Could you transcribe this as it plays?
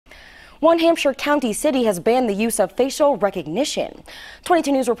One Hampshire county city has banned the use of facial recognition.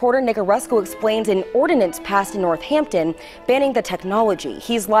 22 News reporter Nick Aresco explains an ordinance passed in Northampton banning the technology.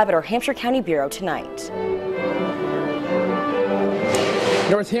 He's live at our Hampshire County Bureau tonight.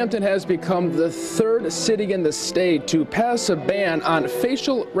 Northampton has become the third city in the state to pass a ban on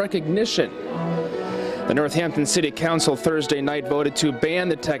facial recognition. The Northampton City Council Thursday night voted to ban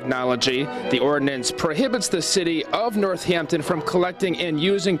the technology. The ordinance prohibits the city of Northampton from collecting and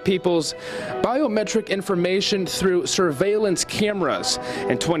using people's biometric information through surveillance cameras.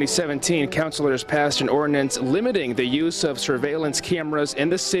 In 2017, councilors passed an ordinance limiting the use of surveillance cameras in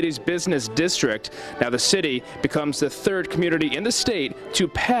the city's business district. Now the city becomes the third community in the state to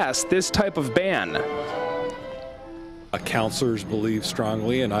pass this type of ban. Councilors believe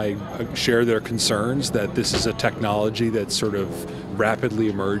strongly, and I share their concerns, that this is a technology that's sort of rapidly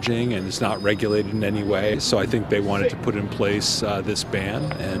emerging and is not regulated in any way. So I think they wanted to put in place this ban,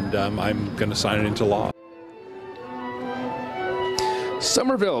 and I'm going to sign it into law.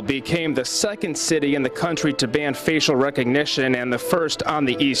 Somerville became the second city in the country to ban facial recognition and the first on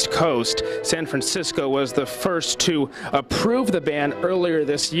the East Coast. San Francisco was the first to approve the ban earlier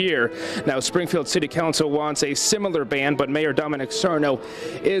this year. Now, Springfield City Council wants a similar ban, but Mayor Dominic Sarno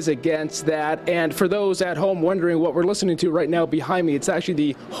is against that. And for those at home wondering what we're listening to right now behind me, it's actually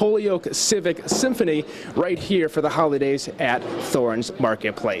the Holyoke Civic Symphony right here for the holidays at Thorns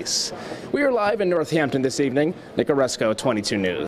Marketplace. We are live in Northampton this evening. Nick Aresco, 22 News.